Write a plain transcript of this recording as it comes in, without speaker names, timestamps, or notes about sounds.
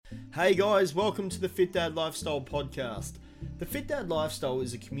Hey guys, welcome to the Fit Dad Lifestyle Podcast. The Fit Dad Lifestyle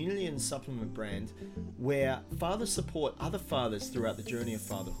is a community and supplement brand where fathers support other fathers throughout the journey of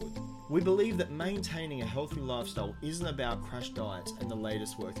fatherhood. We believe that maintaining a healthy lifestyle isn't about crash diets and the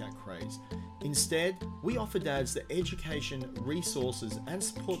latest workout craze. Instead, we offer dads the education, resources, and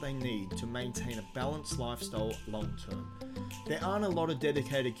support they need to maintain a balanced lifestyle long term. There aren't a lot of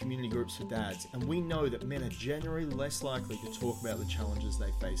dedicated community groups for dads, and we know that men are generally less likely to talk about the challenges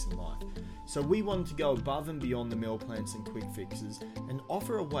they face in life. So we wanted to go above and beyond the meal plans and quick fixes and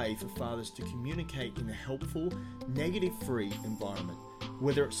offer a way for fathers to communicate in a helpful, negative-free environment.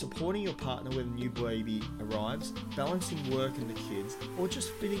 Whether it's supporting your partner when a new baby arrives, balancing work and the kids, or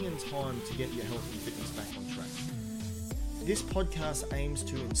just fitting in time to get your health and fitness back on track. This podcast aims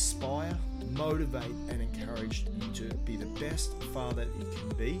to inspire, motivate, and encourage you to be the best father that you can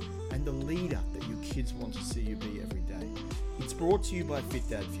be and the leader that your kids want to see you be every day. It's brought to you by Fit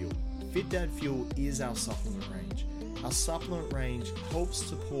Dad Fuel. Fit Dad Fuel is our supplement range. Our supplement range helps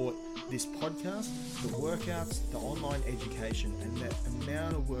support this podcast, the workouts, the online education, and the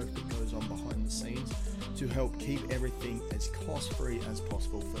amount of work that goes on behind the scenes to help keep everything as cost-free as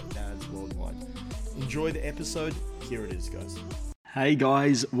possible for dads worldwide. Enjoy the episode. Here it is, guys. Hey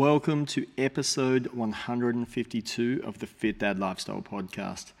guys, welcome to episode 152 of the Fit Dad Lifestyle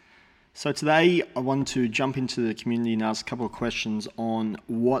Podcast. So today I want to jump into the community and ask a couple of questions on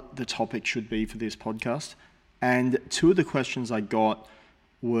what the topic should be for this podcast. And two of the questions I got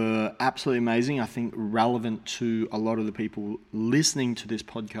were absolutely amazing. I think relevant to a lot of the people listening to this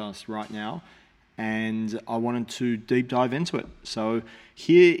podcast right now. And I wanted to deep dive into it. So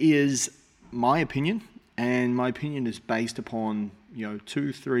here is my opinion. And my opinion is based upon,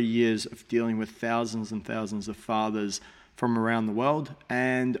 2-3 years of dealing with thousands and thousands of fathers from around the world,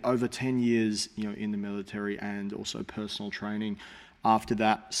 and over 10 years, in the military and also personal training after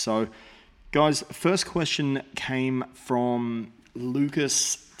that. So, guys, first question came from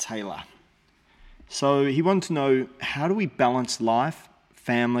Lucas Taylor. So he wanted to know, how do we balance life,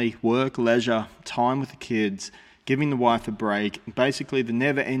 family, work, leisure, time with the kids, giving the wife a break, basically the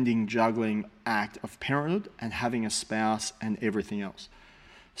never-ending juggling act of parenthood and having a spouse and everything else?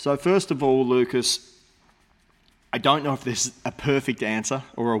 So first of all, Lucas, I don't know if there's a perfect answer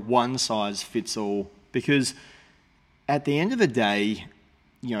or a one-size-fits-all, because at the end of the day,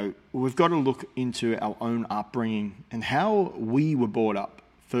 we've got to look into our own upbringing and how we were brought up,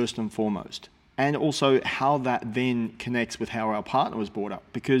 first and foremost, and also how that then connects with how our partner was brought up.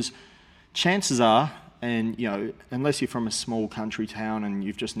 Because chances are, and unless you're from a small country town and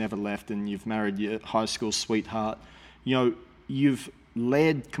you've just never left and you've married your high school sweetheart, you've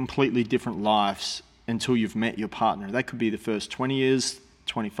led completely different lives until you've met your partner. That could be the first 20 years,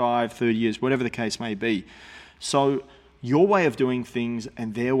 25, 30 years, whatever the case may be. So your way of doing things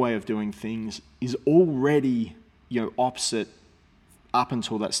and their way of doing things is already, opposite up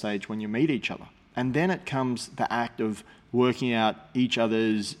until that stage when you meet each other. And then it comes the act of working out each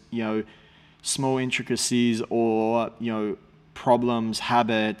other's, small intricacies or, problems,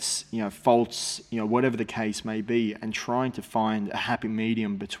 habits, faults, whatever the case may be, and trying to find a happy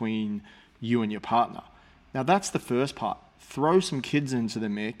medium between you and your partner. Now that's the first part. Throw some kids into the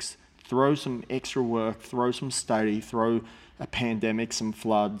mix, throw some extra work, throw some study, throw a pandemic, some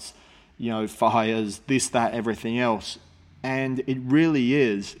floods, fires, this, that, everything else. And it really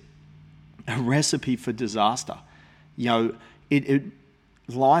is a recipe for disaster.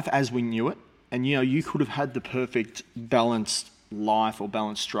 Life as we knew it, and you could have had the perfect balanced life or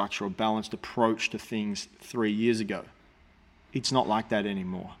balanced structure or balanced approach to things 3 years ago. It's not like that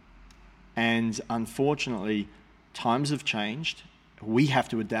anymore. And unfortunately, times have changed. We have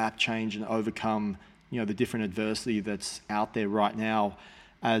to adapt, change, and overcome, the different adversity that's out there right now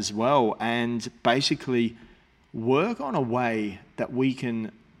as well. And basically work on a way that we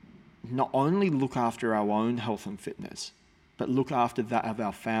can not only look after our own health and fitness, but look after that of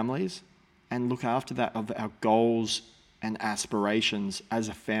our families and look after that of our goals and aspirations as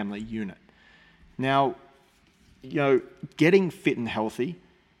a family unit. Now, getting fit and healthy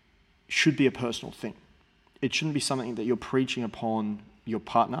should be a personal thing. It shouldn't be something that you're preaching upon your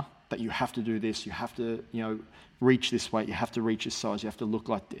partner, that you have to do this, you have to, reach this weight, you have to reach this size, you have to look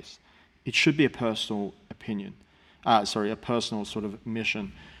like this. It should be a personal opinion, a personal sort of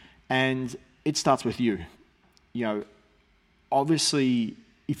mission. And it starts with you. Obviously,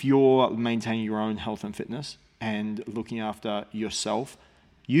 if you're maintaining your own health and fitness and looking after yourself,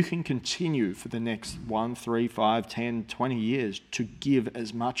 you can continue for the next 1, 3, 5, 10, 20 years to give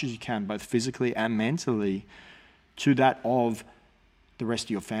as much as you can, both physically and mentally, to that of the rest of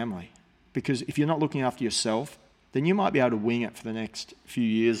your family. Because if you're not looking after yourself, then you might be able to wing it for the next few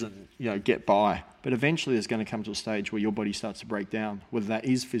years and, get by. But eventually there's going to come to a stage where your body starts to break down, whether that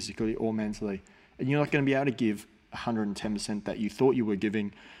is physically or mentally. And you're not going to be able to give 110% that you thought you were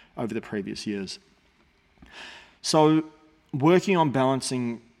giving over the previous years. So working on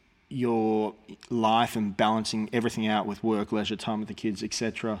balancing your life and balancing everything out with work, leisure time with the kids,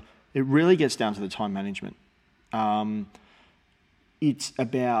 etc., it really gets down to the time management. It's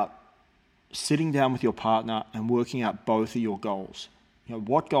about sitting down with your partner and working out both of your goals.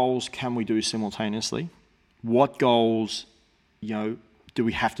 What goals can we do simultaneously? What goals, do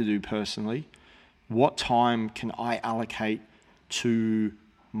we have to do personally? What time can I allocate to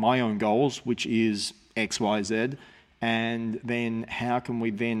my own goals, which is X, Y, Z? And then how can we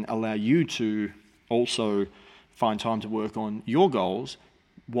then allow you to also find time to work on your goals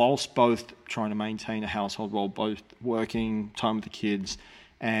whilst both trying to maintain a household role, both working, time with the kids,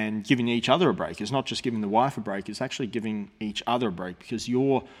 and giving each other a break. It's not just giving the wife a break, it's actually giving each other a break, because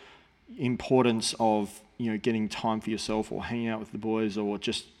your importance of, getting time for yourself or hanging out with the boys or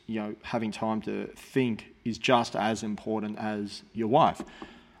just, having time to think is just as important as your wife.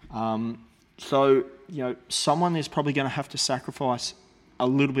 So, someone is probably going to have to sacrifice a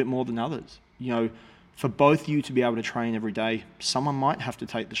little bit more than others. For both you to be able to train every day, someone might have to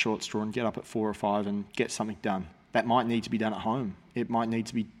take the short straw and get up at 4 or 5 and get something done. That might need to be done at home. It might need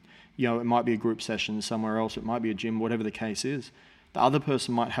to be, it might be a group session somewhere else. It might be a gym, whatever the case is. The other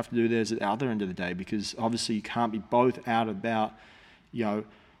person might have to do theirs at the other end of the day, because obviously you can't be both out and about,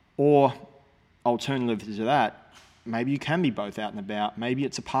 or alternative to that, maybe you can be both out and about. Maybe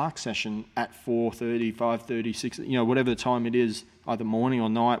it's a park session at 4:30, 5:30, 6, whatever the time it is, either morning or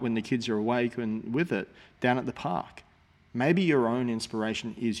night when the kids are awake and with it, down at the park. Maybe your own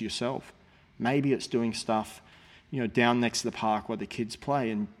inspiration is yourself. Maybe it's doing stuff, down next to the park where the kids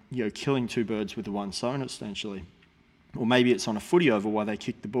play and, killing two birds with the one stone essentially. Or maybe it's on a footy oval while they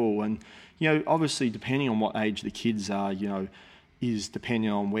kick the ball. And, obviously depending on what age the kids are, is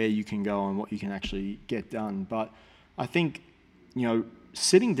depending on where you can go and what you can actually get done. But I think,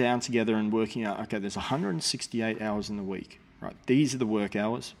 sitting down together and working out, okay, there's 168 hours in the week, right? These are the work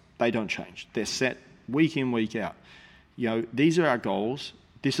hours. They don't change. They're set week in, week out. These are our goals.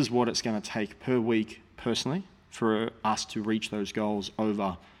 This is what it's going to take per week personally for us to reach those goals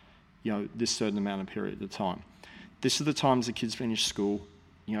over, this certain amount of period of time. This are the times the kids finish school.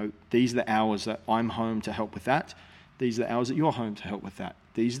 These are the hours that I'm home to help with that. These are the hours that you're home to help with that.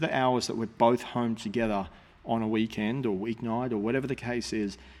 These are the hours that we're both home together on a weekend or weeknight or whatever the case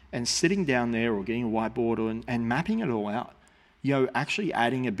is, and sitting down there or getting a whiteboard and mapping it all out. Actually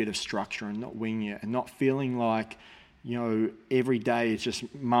adding a bit of structure and not winging it and not feeling like, every day is just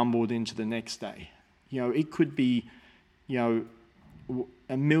mumbled into the next day. It could be,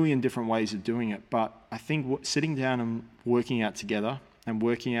 a million different ways of doing it, but I think sitting down and working out together and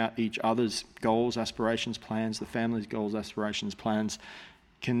working out each other's goals, aspirations, plans, the family's goals, aspirations, plans,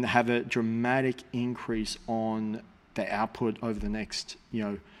 can have a dramatic increase on the output over the next,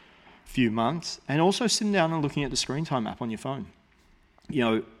 few months. And also sitting down and looking at the screen time app on your phone.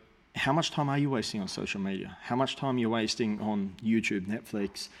 How much time are you wasting on social media? How much time are you wasting on YouTube,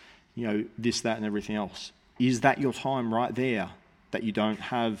 Netflix, this, that, and everything else? Is that your time right there that you don't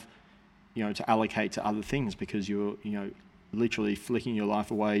have, to allocate to other things because you're, literally flicking your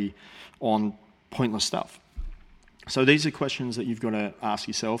life away on pointless stuff? So these are questions that you've got to ask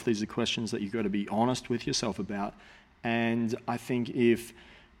yourself. These are questions that you've got to be honest with yourself about. And I think if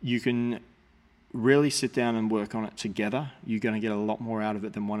you can really sit down and work on it together, you're going to get a lot more out of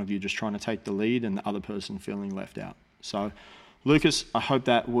it than one of you just trying to take the lead and the other person feeling left out. So, Lucas, I hope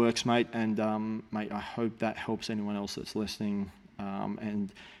that works, mate. And, mate, I hope that helps anyone else that's listening.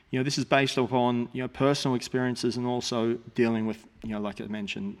 And, this is based upon, personal experiences and also dealing with, like I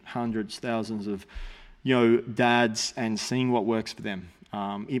mentioned, hundreds, thousands of, dads and seeing what works for them.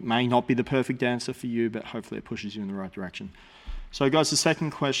 It may not be the perfect answer for you, but hopefully it pushes you in the right direction. So, guys, the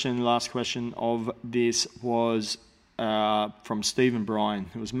second question, last question of this was from Stephen Bryan,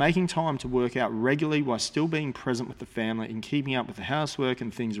 who was making time to work out regularly while still being present with the family and keeping up with the housework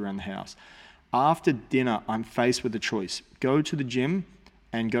and things around the house. After dinner, I'm faced with a choice. Go to the gym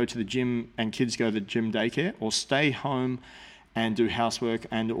and kids go to the gym daycare, or stay home and do housework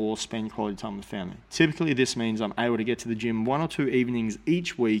and or spend quality time with the family. Typically, this means I'm able to get to the gym 1 or 2 evenings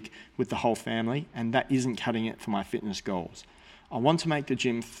each week with the whole family, and that isn't cutting it for my fitness goals. I want to make the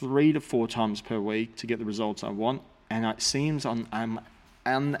gym 3 to 4 times per week to get the results I want, and it seems I'm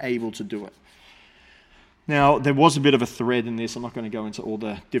unable to do it. Now, there was a bit of a thread in this. I'm not going to go into all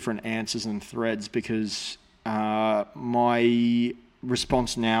the different answers and threads because my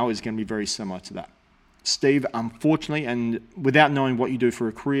response now is going to be very similar to that. Steve, unfortunately, and without knowing what you do for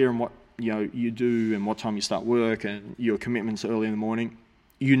a career and what you do and what time you start work and your commitments early in the morning,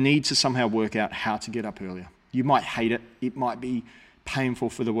 you need to somehow work out how to get up earlier. You might hate it. It might be painful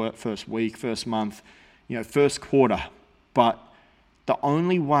for the first week, first month, first quarter. But the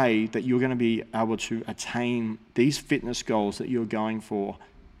only way that you're going to be able to attain these fitness goals that you're going for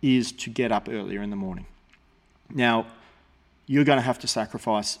is to get up earlier in the morning. Now, you're going to have to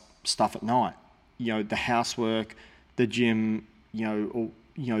sacrifice stuff at night. The housework, the gym,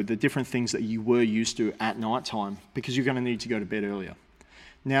 the different things that you were used to at night time, because you're going to need to go to bed earlier.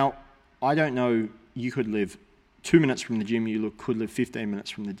 Now, I don't know, you could live 2 minutes from the gym, you could live 15 minutes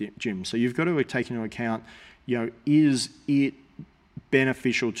from the gym. So you've got to take into account, is it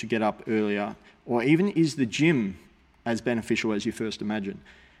beneficial to get up earlier? Or even is the gym as beneficial as you first imagined?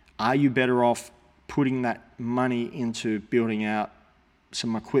 Are you better off putting that money into building out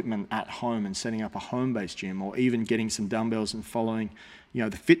some equipment at home and setting up a home-based gym, or even getting some dumbbells and following, the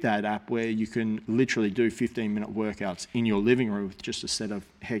FitDad app, where you can literally do 15-minute workouts in your living room with just a set of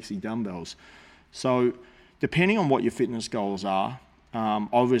Hexy dumbbells? So depending on what your fitness goals are,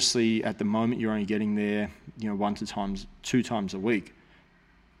 obviously at the moment you're only getting there, 2 times a week.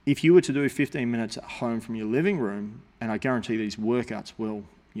 If you were to do 15 minutes at home from your living room, and I guarantee these workouts will,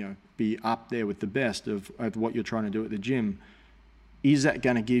 be up there with the best of what you're trying to do at the gym, is that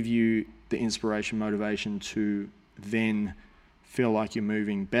going to give you the inspiration, motivation to then feel like you're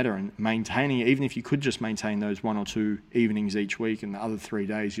moving better and maintaining it? Even if you could just maintain those 1 or 2 evenings each week, and the other 3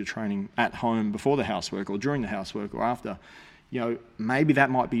 days you're training at home before the housework or during the housework or after, maybe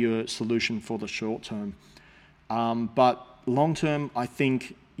that might be your solution for the short term. But long term, I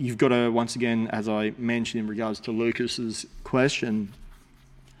think you've got to, once again, as I mentioned in regards to Lucas's question,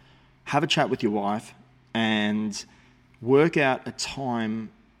 have a chat with your wife and work out a time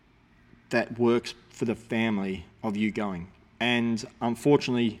that works for the family of you going. And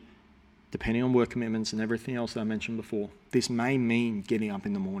unfortunately, depending on work commitments and everything else that I mentioned before, this may mean getting up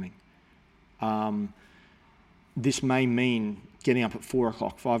in the morning. This may mean getting up at 4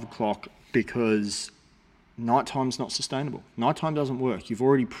 o'clock, 5 o'clock, because nighttime's not sustainable. Nighttime doesn't work. You've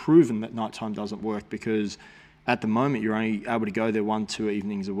already proven that nighttime doesn't work, because at the moment you're only able to go there 1-2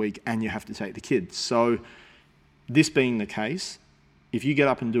 evenings a week, and you have to take the kids. So this being the case, if you get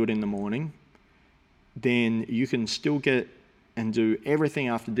up and do it in the morning, then you can still get and do everything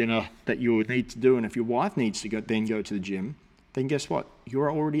after dinner that you would need to do. And if your wife needs to go to the gym, then guess what?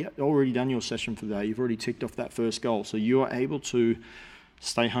 You're already done your session for the day. You've already ticked off that first goal. So you are able to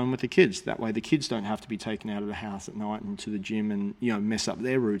stay home with the kids. That way the kids don't have to be taken out of the house at night and to the gym and mess up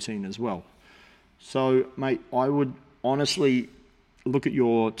their routine as well. So, mate, I would honestly look at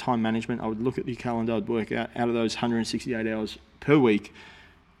your time management. I would look at your calendar. I'd work out of those 168 hours per week,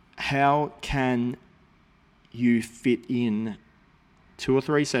 how can you fit in 2 or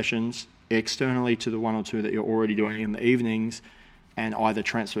 3 sessions externally to the 1 or 2 that you're already doing in the evenings, and either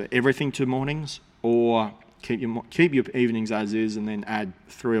transfer everything to mornings or keep your evenings as is, and then add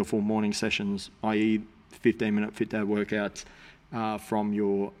 3 or 4 morning sessions, i.e. 15-minute FitDad workouts from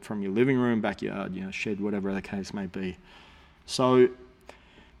your living room, backyard, shed, whatever the case may be. So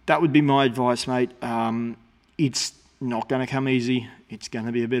that would be my advice, mate. It's not going to come easy. It's going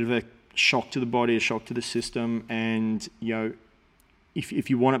to be a bit of a shock to the body, a shock to the system, and if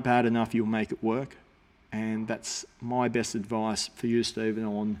you want it bad enough, you'll make it work. And that's my best advice for you, Stephen,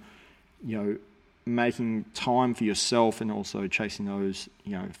 on making time for yourself and also chasing those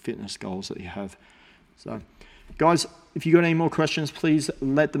fitness goals that you have. So, guys, if you've got any more questions, please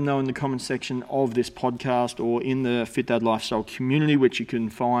let them know in the comment section of this podcast or in the FitDad Lifestyle community, which you can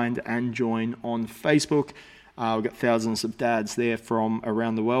find and join on Facebook. We've got thousands of dads there from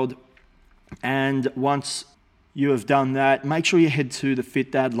around the world. And once you have done that, make sure you head to the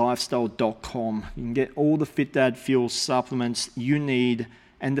fitdadlifestyle.com. You can get all the FitDad Fuel supplements you need.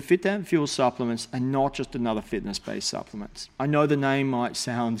 And the FitDad Fuel supplements are not just another fitness-based supplements. I know the name might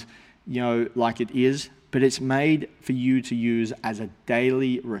sound, like it is, but it's made for you to use as a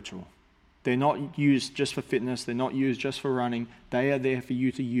daily ritual. They're not used just for fitness. They're not used just for running. They are there for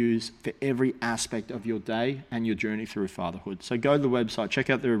you to use for every aspect of your day and your journey through fatherhood. So go to the website, check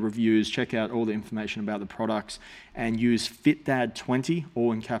out the reviews, check out all the information about the products, and use FitDad20,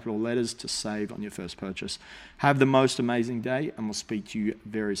 all in capital letters, to save on your first purchase. Have the most amazing day, and we'll speak to you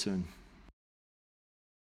very soon.